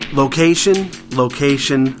Location,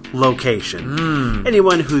 location, location.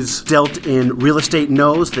 Anyone who's dealt in real estate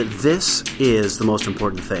knows that this is the most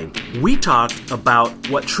important thing. We talked about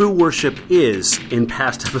what true worship is in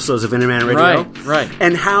past episodes of Inner Man Radio. Right.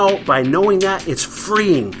 And how, by knowing that, it's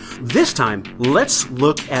freeing. This time, let's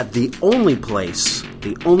look at the only place,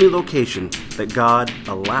 the only location that God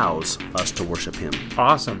allows us to worship Him.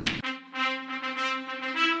 Awesome.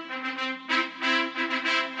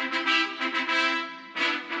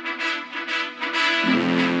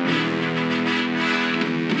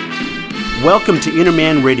 Welcome to Inner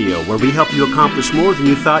Man Radio, where we help you accomplish more than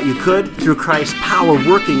you thought you could through Christ's power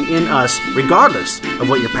working in us, regardless of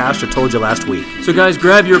what your pastor told you last week. So guys,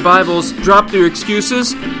 grab your Bibles, drop your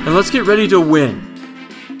excuses, and let's get ready to win.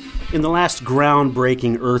 In the last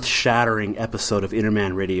groundbreaking, earth-shattering episode of Inner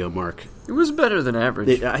Man Radio, Mark, It was better than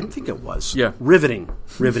average. I think it was. Yeah. Riveting.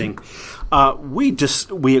 We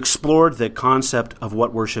explored the concept of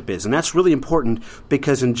what worship is, and that's really important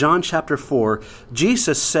because in John chapter 4,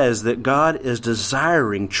 Jesus says that God is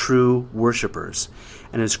desiring true worshipers.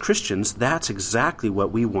 And as Christians, that's exactly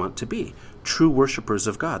what we want to be, true worshipers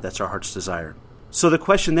of God. That's our heart's desire. So the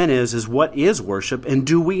question then is what is worship, and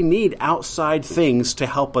do we need outside things to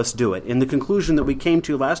help us do it? And the conclusion that we came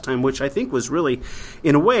to last time, which I think was really,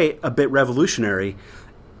 in a way, a bit revolutionary,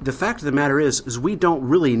 the fact of the matter is we don't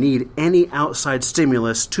really need any outside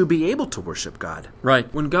stimulus to be able to worship God.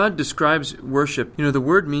 Right. When God describes worship, the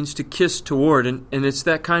word means to kiss toward, and it's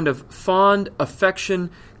that kind of fond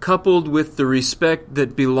affection coupled with the respect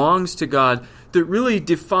that belongs to God that really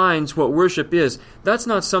defines what worship is. That's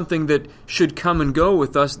not something that should come and go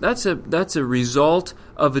with us. That's a result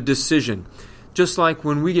of a decision. Just like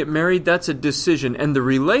when we get married, that's a decision, and the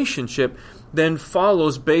relationship then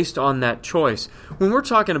follows based on that choice. When we're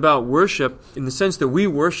talking about worship, in the sense that we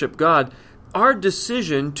worship God, our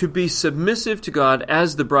decision to be submissive to God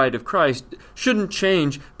as the bride of Christ shouldn't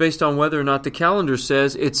change based on whether or not the calendar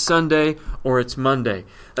says it's Sunday or it's Monday.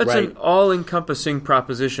 That's right. An all-encompassing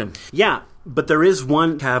proposition. Yeah, but there is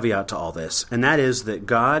one caveat to all this, and that is that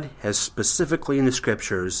God has specifically in the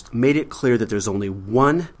Scriptures made it clear that there's only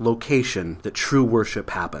one location that true worship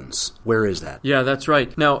happens. Where is that? Yeah, that's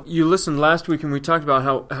right. Now, you listened last week and we talked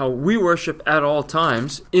about how we worship at all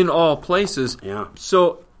times, in all places. Yeah.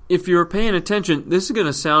 So if you're paying attention, this is going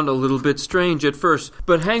to sound a little bit strange at first,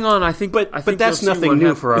 but hang on. I think that's nothing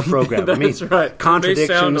new for our program. That's right. Contradictions,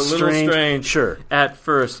 it may sound a little strange sure. at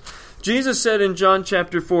first. Jesus said in John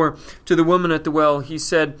chapter 4 to the woman at the well, he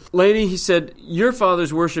said, "Lady," he said, "your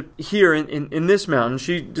fathers worship here in this mountain."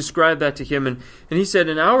 She described that to him, and he said,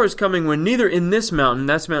 "An hour is coming when neither in this mountain,"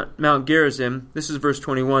 that's Mount Gerizim, this is verse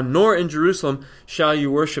 21, "nor in Jerusalem shall you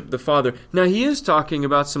worship the Father." Now he is talking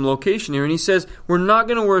about some location here, and he says, we're not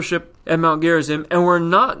going to worship at Mount Gerizim, and we're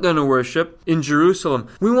not going to worship in Jerusalem.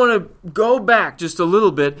 We want to go back just a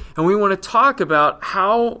little bit, and we want to talk about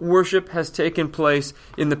how worship has taken place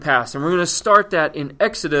in the past. And we're going to start that in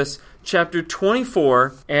Exodus chapter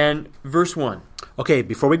 24 and verse 1. Okay,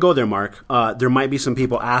 before we go there, Mark, there might be some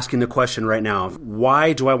people asking the question right now,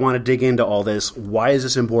 why do I want to dig into all this? Why is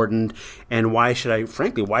this important? And why should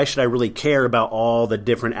I really care about all the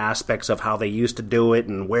different aspects of how they used to do it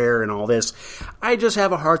and where and all this? I just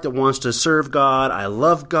have a heart that wants to serve God. I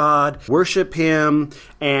love God, worship Him,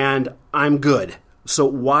 and I'm good. So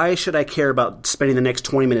why should I care about spending the next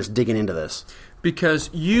 20 minutes digging into this? Because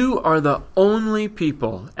you are the only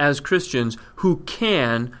people as Christians who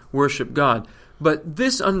can worship God. But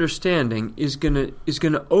this understanding is going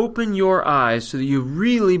to open your eyes so that you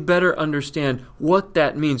really better understand what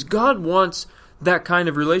that means. God wants that kind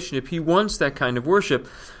of relationship. He wants that kind of worship.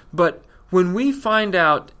 But when we find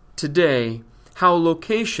out today how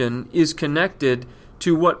location is connected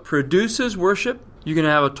to what produces worship, you're going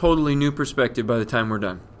to have a totally new perspective by the time we're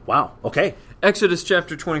done. Wow, okay. Exodus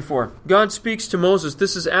chapter 24. God speaks to Moses.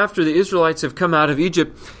 This is after the Israelites have come out of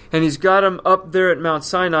Egypt, and He's got them up there at Mount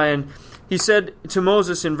Sinai, and He said to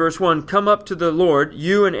Moses in verse 1, "Come up to the Lord,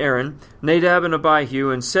 you and Aaron, Nadab and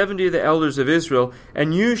Abihu, and 70 of the elders of Israel,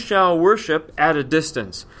 and you shall worship at a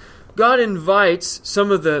distance." God invites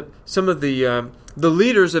some of the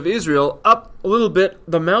leaders of Israel up a little bit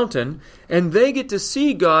the mountain, and they get to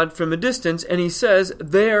see God from a distance, and He says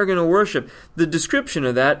they are going to worship. The description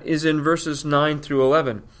of that is in verses 9 through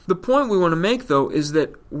 11. The point we want to make, though, is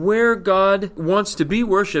that where God wants to be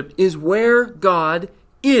worshipped is where God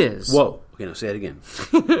is. Whoa. Okay, now say it again.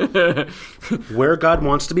 Where God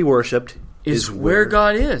wants to be worshipped is where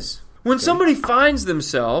God is. When somebody finds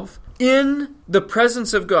themselves in the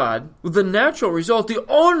presence of God, the natural result, the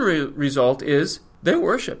only result is they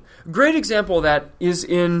worship. Great example of that is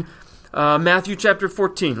in Matthew chapter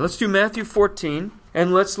 14. Let's do Matthew 14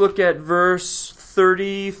 And let's look at verse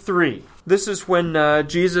 33. This is when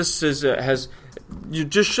Jesus has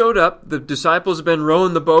just showed up. The disciples have been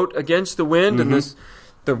rowing the boat against the wind and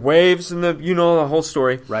the waves and the whole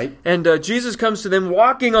story. Right. And Jesus comes to them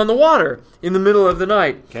walking on the water in the middle of the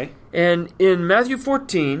night. Okay. And in Matthew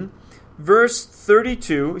 14, verse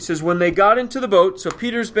 32, he says, when they got into the boat, so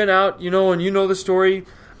Peter's been out, and you know the story.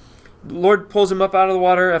 The Lord pulls him up out of the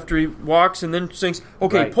water after he walks and then sinks.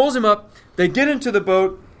 Okay, Right. Pulls him up. They get into the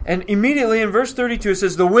boat, and immediately in verse 32 it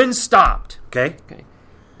says, the wind stopped. Okay.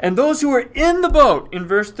 And those who were in the boat, in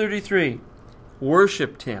verse 33,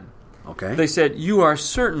 worshipped him. Okay. They said, you are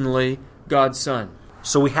certainly God's son.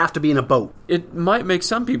 So we have to be in a boat. It might make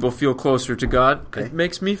some people feel closer to God. Okay. It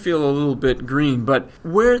makes me feel a little bit green. But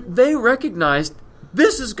where they recognized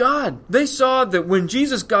this is God. They saw that when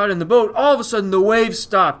Jesus got in the boat, all of a sudden the waves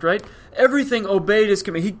stopped, right? Everything obeyed his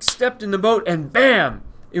command. He stepped in the boat and bam,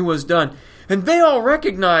 it was done. And they all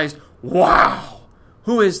recognized, wow,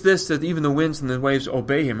 who is this that even the winds and the waves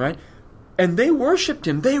obey him, right? And they worshiped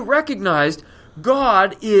him. They recognized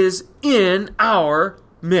God is in our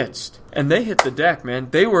midst. And they hit the deck, man.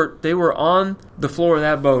 They were on the floor of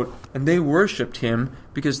that boat, and they worshipped him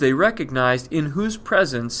because they recognized in whose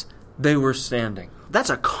presence they were standing. That's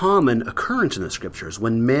a common occurrence in the Scriptures.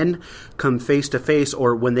 When men come face to face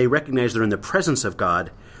or when they recognize they're in the presence of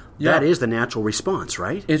God, that is the natural response,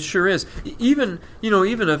 right? It sure is. Even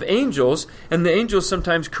of angels, and the angels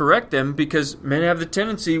sometimes correct them because men have the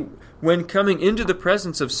tendency, when coming into the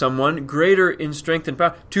presence of someone greater in strength and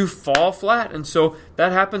power, to fall flat. And so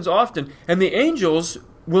that happens often. And the angels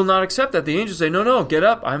will not accept that. The angels say, no, get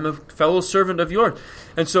up. I'm a fellow servant of yours.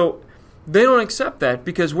 And so they don't accept that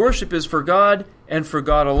because worship is for God and for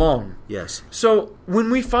God alone. Yes. So when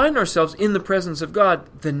we find ourselves in the presence of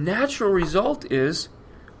God, the natural result is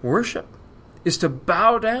worship, is to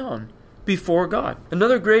bow down before God.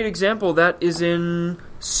 Another great example of that is in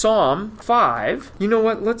Psalm 5. You know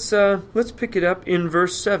what? Let's pick it up in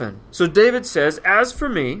verse 7. So David says, as for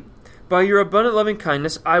me, by your abundant loving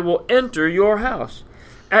kindness, I will enter your house.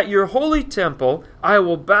 At your holy temple, I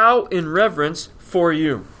will bow in reverence for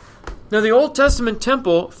you. Now, the Old Testament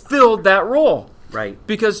temple filled that role. Right.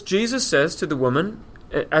 Because Jesus says to the woman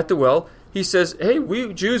at the well, he says, hey,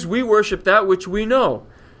 we Jews, we worship that which we know.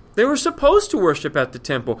 They were supposed to worship at the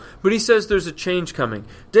temple, but he says there's a change coming.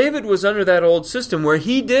 David was under that old system where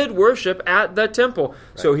he did worship at the temple.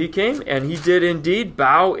 Right. So he came and he did indeed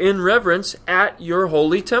bow in reverence at your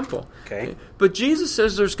holy temple. Okay. But Jesus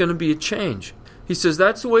says there's going to be a change. He says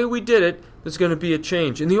that's the way we did it. There's going to be a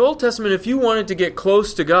change. In the Old Testament, if you wanted to get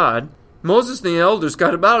close to God, Moses and the elders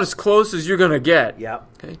got about as close as you're going to get. Yeah.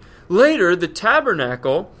 Okay. Later, the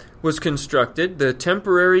tabernacle was constructed, the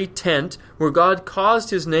temporary tent where God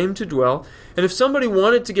caused his name to dwell. And if somebody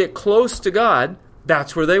wanted to get close to God,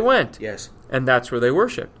 that's where they went. Yes. And that's where they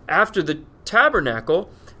worshiped. After the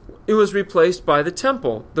tabernacle, it was replaced by the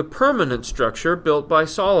temple, the permanent structure built by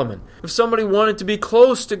Solomon. If somebody wanted to be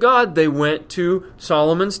close to God, they went to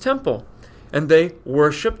Solomon's temple. And they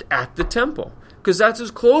worshipped at the temple. Because that's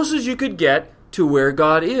as close as you could get to where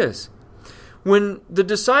God is. When the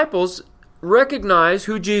disciples recognize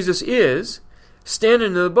who Jesus is, standing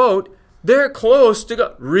in the boat, they're close to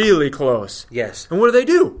God. Really close. Yes. And what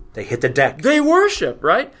do? They hit the deck. They worship,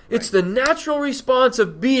 right? It's the natural response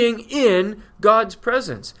of being in God's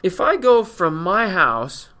presence. If I go from my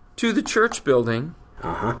house to the church building,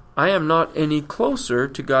 I am not any closer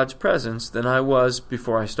to God's presence than I was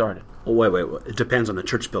before I started. Oh, wait. It depends on the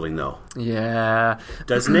church building, though. Yeah.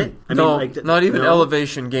 Doesn't it? Not even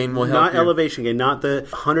elevation gain will help Not you. Elevation gain, not the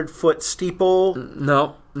 100-foot steeple.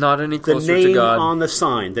 No, not any closer the name to God. on the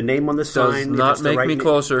sign. The name on the sign. Does not make me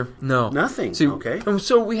closer. No. Nothing. See, okay. And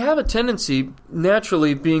so we have a tendency,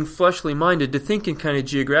 naturally being fleshly minded, to think in kind of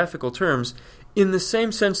geographical terms, in the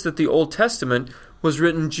same sense that the Old Testament was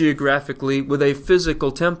written geographically with a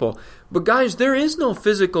physical temple. But guys, there is no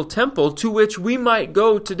physical temple to which we might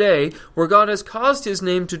go today where God has caused his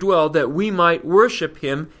name to dwell that we might worship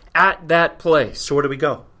him at that place. So where do we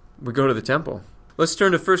go? We go to the temple. Let's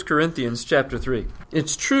turn to 1 Corinthians chapter 3.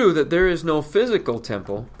 It's true that there is no physical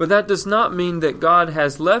temple, but that does not mean that God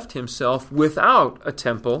has left himself without a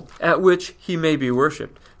temple at which he may be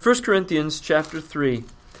worshipped. 1 Corinthians chapter 3.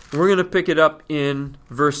 We're going to pick it up in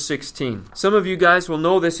verse 16. Some of you guys will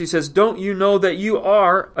know this. He says, don't you know that you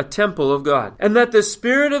are a temple of God, and that the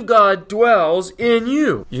Spirit of God dwells in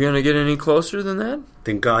you? You going to get any closer than that?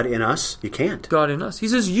 Then God in us? You can't. God in us. He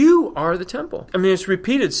says, you are the temple. I mean, it's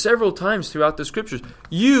repeated several times throughout the Scriptures.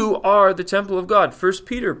 You are the temple of God. 1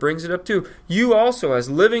 Peter brings it up too. You also, as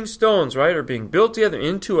living stones, right, are being built together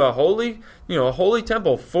into a holy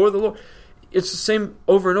temple for the Lord. it's the same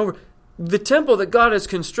over and over. The temple that God has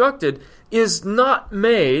constructed is not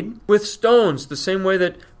made with stones, the same way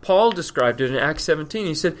that Paul described it in Acts 17.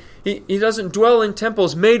 He said he doesn't dwell in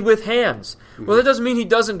temples made with hands. Well, that doesn't mean he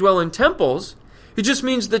doesn't dwell in temples. It just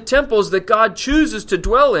means the temples that God chooses to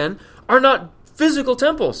dwell in are not physical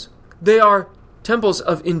temples. They are temples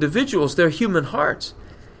of individuals. They're human hearts.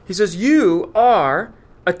 He says, you are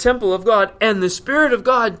a temple of God, and the Spirit of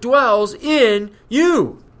God dwells in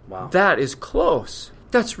you. Wow. That is close.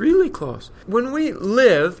 That's really close. When we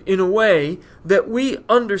live in a way that we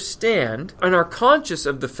understand and are conscious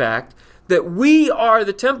of the fact that we are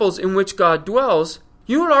the temples in which God dwells,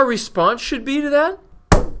 you know what our response should be to that?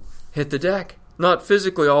 Hit the deck. Not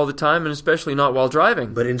physically all the time, and especially not while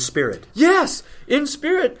driving. But in spirit. Yes, in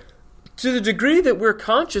spirit. To the degree that we're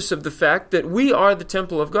conscious of the fact that we are the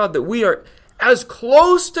temple of God, that we are as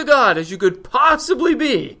close to God as you could possibly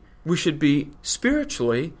be, we should be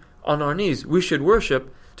spiritually on our knees. We should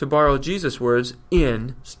worship, to borrow Jesus' words,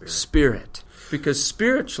 in spirit. Because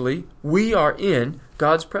spiritually, we are in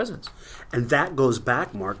God's presence. And that goes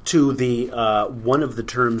back, Mark, to the one of the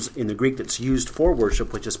terms in the Greek that's used for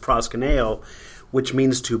worship, which is proskuneo, which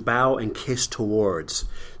means to bow and kiss towards.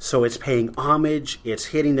 So it's paying homage, it's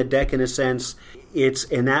hitting the deck in a sense.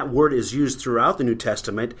 And that word is used throughout the New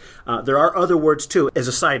Testament. There are other words too. As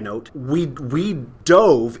a side note, we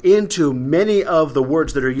dove into many of the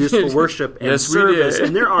words that are used for worship and yes, service, we did.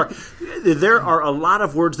 and there are a lot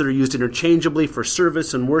of words that are used interchangeably for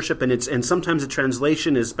service and worship, and sometimes the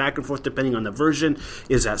translation is back and forth depending on the version.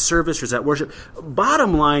 Is that service or is that worship?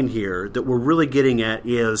 Bottom line here that we're really getting at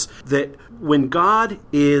is that when God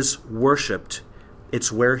is worshipped,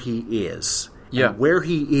 it's where He is. Yeah. And where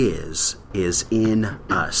He is in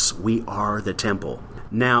us. We are the temple.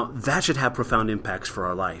 Now, that should have profound impacts for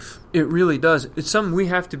our life. It really does. It's something we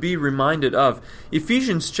have to be reminded of.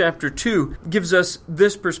 Ephesians chapter 2 gives us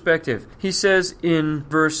this perspective. He says in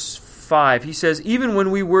verse 5, he says, even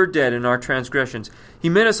when we were dead in our transgressions, He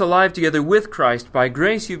made us alive together with Christ. By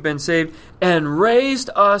grace you've been saved, and raised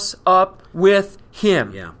us up with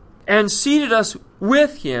Him. Yeah. And seated us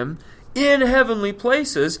with Him in heavenly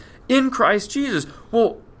places in Christ Jesus.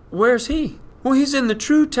 Well, where's He? Well, He's in the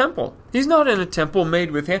true temple. He's not in a temple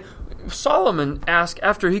made with hands. Solomon asked,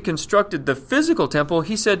 after he constructed the physical temple,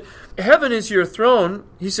 he said, heaven is your throne.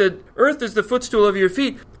 He said, earth is the footstool of your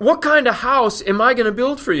feet. What kind of house am I going to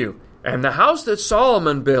build for you? And the house that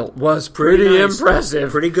Solomon built was pretty nice. Impressive.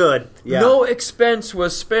 Pretty good. Yeah. No expense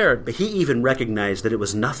was spared. But he even recognized that it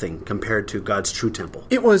was nothing compared to God's true temple.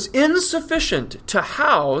 It was insufficient to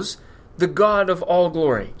house the God of all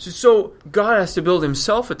glory. So God has to build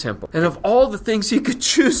Himself a temple. And of all the things He could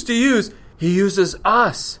choose to use, He uses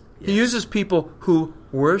us. Yes. He uses people who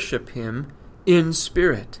worship Him in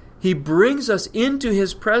spirit. He brings us into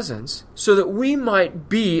His presence so that we might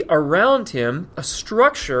be around Him a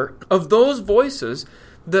structure of those voices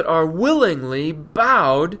that are willingly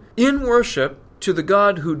bowed in worship to the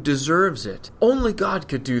God who deserves it. Only God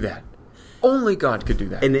could do that. Only God could do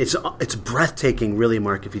that. And it's breathtaking, really,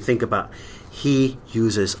 Mark, if you think about He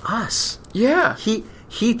uses us. Yeah.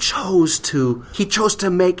 He chose to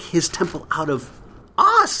make His temple out of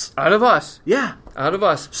us. Out of us. Yeah. Out of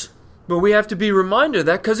us. But we have to be reminded of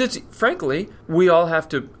that because frankly, we all have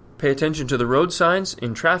to pay attention to the road signs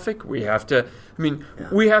in traffic. We have to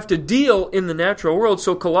deal in the natural world.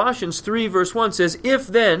 So Colossians 3 verse 1 says, if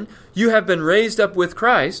then you have been raised up with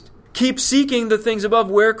Christ, keep seeking the things above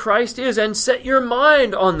where Christ is and set your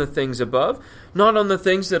mind on the things above, not on the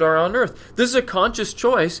things that are on earth. This is a conscious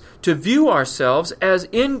choice to view ourselves as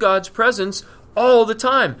in God's presence all the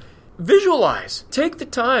time. Visualize. Take the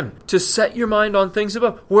time to set your mind on things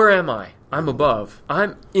above. Where am I? I'm above.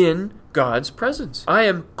 I'm in God's presence. I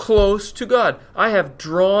am close to God. I have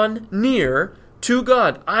drawn near to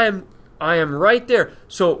God. I am right there.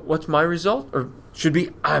 So what's my result? Or should be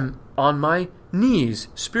I'm on my knees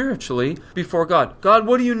spiritually before God. God,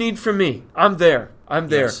 what do you need from me? I'm there. I'm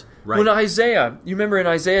there. Yes, right. When Isaiah, you remember in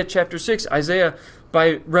Isaiah chapter 6, Isaiah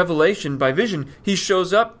by revelation, by vision, he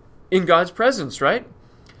shows up in God's presence, right?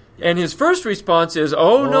 And his first response is,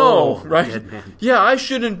 oh no, right? Yeah, I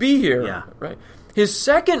shouldn't be here, yeah. Right? His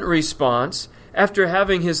second response, after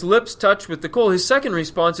having his lips touched with the coal, his second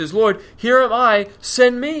response is, Lord, here am I,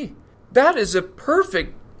 send me. That is a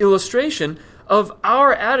perfect illustration of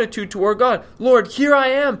our attitude toward God. Lord, here I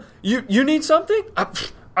am. You need something?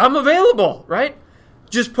 I'm available, right?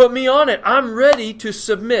 Just put me on it. I'm ready to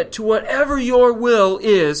submit to whatever your will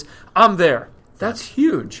is. I'm there. That's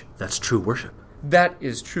huge. That's true worship. That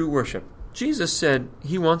is true worship. Jesus said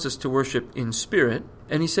He wants us to worship in spirit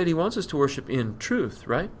And he said he wants us to worship in truth,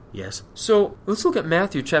 right? Yes. So let's look at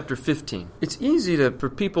Matthew chapter 15. It's easy for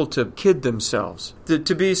people to kid themselves,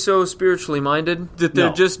 to be so spiritually minded that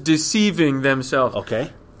they're just deceiving themselves.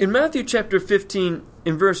 Okay. In Matthew chapter 15,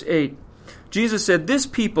 in verse 8, Jesus said, "This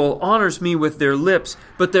people honors me with their lips,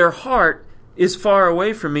 but their heart is far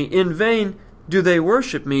away from me. In vain do they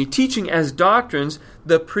worship me, teaching as doctrines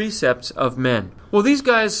the precepts of men." Well, these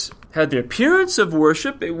guys had the appearance of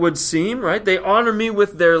worship, it would seem, right? They honor me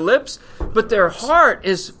with their lips, but their heart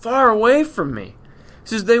is far away from me. He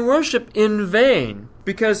says they worship in vain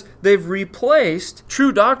because they've replaced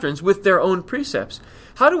true doctrines with their own precepts.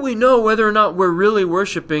 How do we know whether or not we're really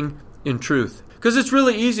worshiping in truth? Because it's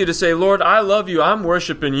really easy to say, "Lord, I love you, I'm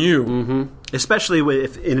worshiping you." Mm-hmm. Especially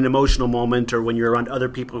if in an emotional moment or when you're around other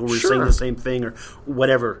people who are saying the same thing or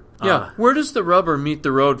whatever. Yeah. Where does the rubber meet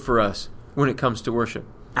the road for us when it comes to worship?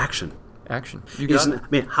 Action. Action. You got it. I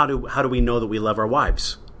mean, how do we know that we love our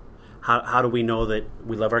wives? How do we know that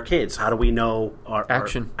we love our kids? How do we know our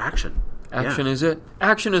action? Action. Action is it.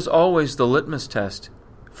 Action is always the litmus test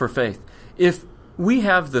for faith. If we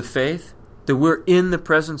have the faith that we're in the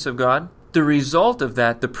presence of God, the result of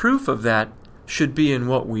that, the proof of that, should be in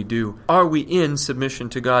what we do. Are we in submission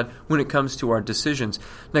to God when it comes to our decisions?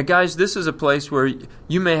 Now, guys, this is a place where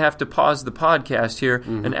you may have to pause the podcast here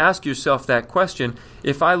and ask yourself that question.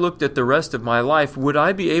 If I looked at the rest of my life, would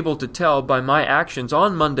I be able to tell by my actions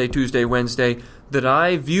on Monday, Tuesday, Wednesday that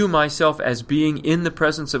I view myself as being in the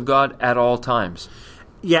presence of God at all times?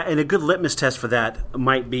 Yeah, and a good litmus test for that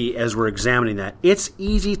might be, as we're examining that, it's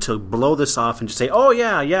easy to blow this off and just say, "Oh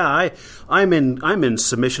I'm in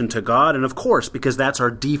submission to God," and of course, because that's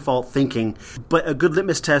our default thinking. But a good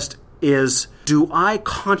litmus test is, do I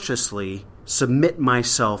consciously submit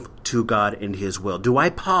myself to God and His will? Do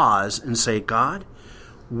I pause and say, "God,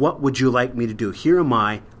 what would you like me to do? Here am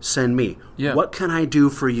I, send me. Yeah. What can I do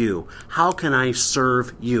for you? How can I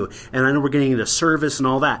serve you?" And I know we're getting into service and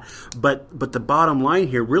all that, but the bottom line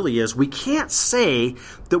here really is we can't say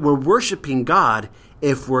that we're worshiping God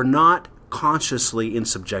if we're not consciously in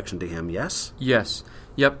subjection to Him, yes? Yes.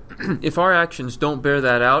 Yep. If our actions don't bear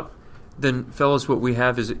that out, then, fellas, what we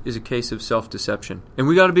have is a case of self-deception. And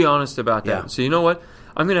we got to be honest about that. Yeah. So you know what?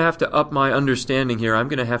 I'm going to have to up my understanding here. I'm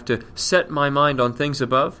going to have to set my mind on things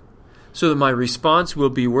above so that my response will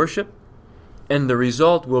be worship and the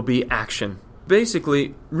result will be action.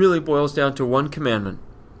 Basically, really boils down to one commandment.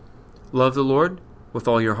 Love the Lord with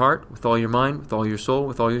all your heart, with all your mind, with all your soul,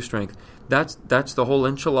 with all your strength. That's the whole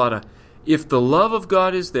enchilada. If the love of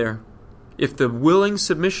God is there, if the willing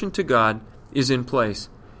submission to God is in place,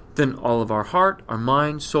 then all of our heart, our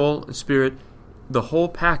mind, soul, and spirit, the whole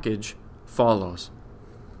package follows.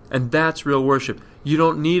 And that's real worship. You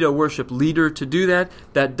don't need a worship leader to do that.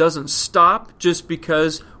 That doesn't stop just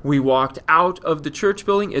because we walked out of the church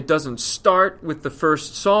building. It doesn't start with the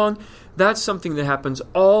first song. That's something that happens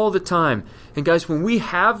all the time. And guys, when we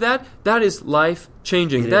have that, that is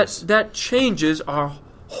life-changing. That changes our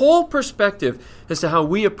whole perspective as to how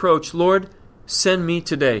we approach, "Lord, send me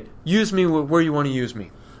today. Use me where you want to use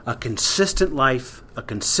me." A consistent life, a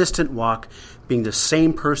consistent walk, being the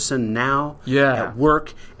same person now, at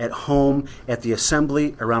work, at home, at the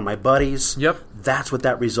assembly, around my buddies. Yep. That's what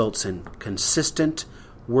that results in. Consistent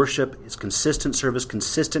worship, it's consistent service,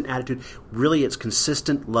 consistent attitude. Really, it's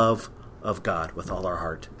consistent love of God with all our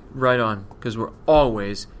heart. Right on, because we're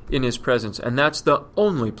always in His presence, and that's the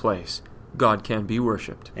only place God can be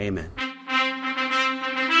worshipped. Amen.